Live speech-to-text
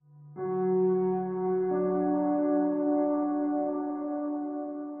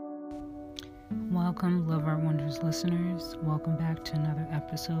Welcome, Love Art Wonders listeners. Welcome back to another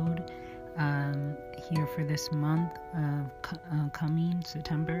episode. Here for this month of coming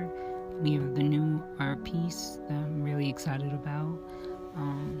September, we have the new art piece that I'm really excited about.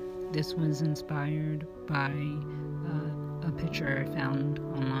 This was inspired by a picture I found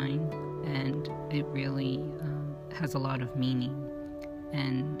online, and it really has a lot of meaning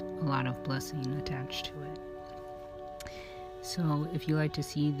and a lot of blessing attached to it. So if you like to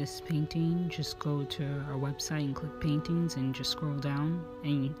see this painting, just go to our website and click paintings and just scroll down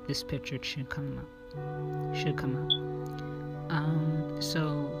and this picture should come up.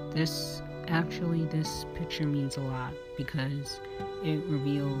 So this picture means a lot because it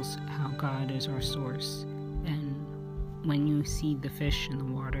reveals how God is our source. And when you see the fish in the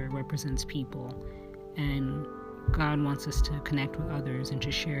water, it represents people. And God wants us to connect with others and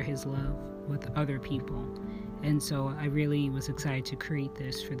to share his love with other people. And so I really was excited to create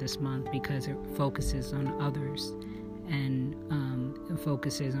this for this month because it focuses on others and it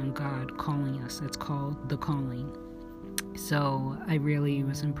focuses on God calling us. It's called The Calling. So I really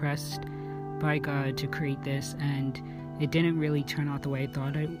was impressed by God to create this, and it didn't really turn out the way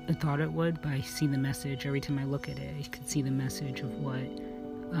I thought it would, but I see the message. Every time I look at it, I can see the message of what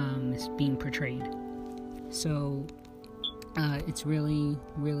is being portrayed. So it's really,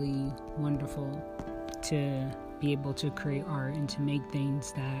 really wonderful to be able to create art and to make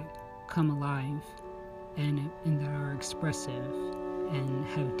things that come alive and that are expressive and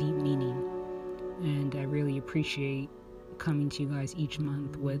have deep meaning. And I really appreciate coming to you guys each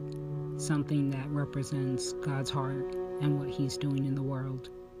month with something that represents God's heart and what he's doing in the world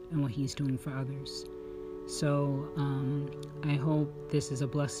and what he's doing for others. So I hope this is a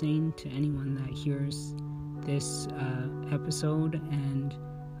blessing to anyone that hears this episode, and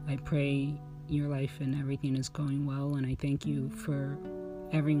I pray your life and everything is going well, and I thank you for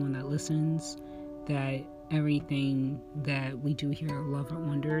everyone that listens, that everything that we do here at Love Art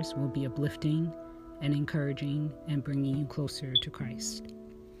Wonders will be uplifting and encouraging and bringing you closer to Christ.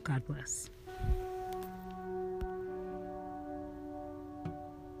 God bless.